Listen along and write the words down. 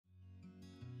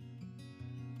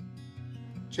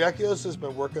Jackios has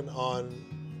been working on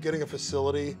getting a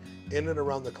facility in and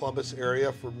around the Columbus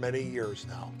area for many years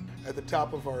now. At the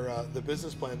top of our the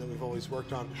business plan that we've always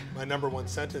worked on, my #1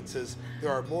 sentence is,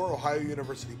 there are more Ohio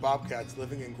University Bobcats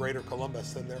living in greater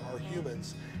Columbus than there are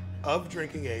humans of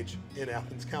drinking age in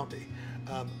Athens County.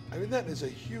 I mean, that is a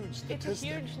huge statistic. It's a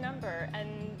huge number,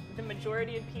 and the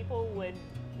majority of people would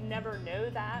never know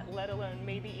that, let alone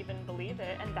maybe even believe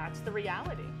it, and that's the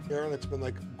reality. Aaron, it's been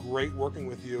like great working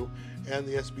with you and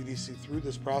the SBDC through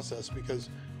this process, because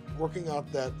working out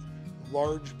that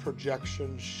large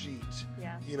projection sheet,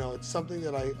 you know, it's something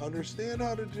that I understand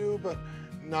how to do, but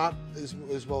not as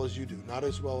well as you do, not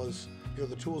as well as, you know,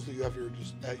 the tools that you have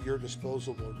at your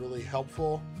disposal were really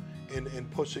helpful in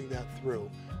pushing that through.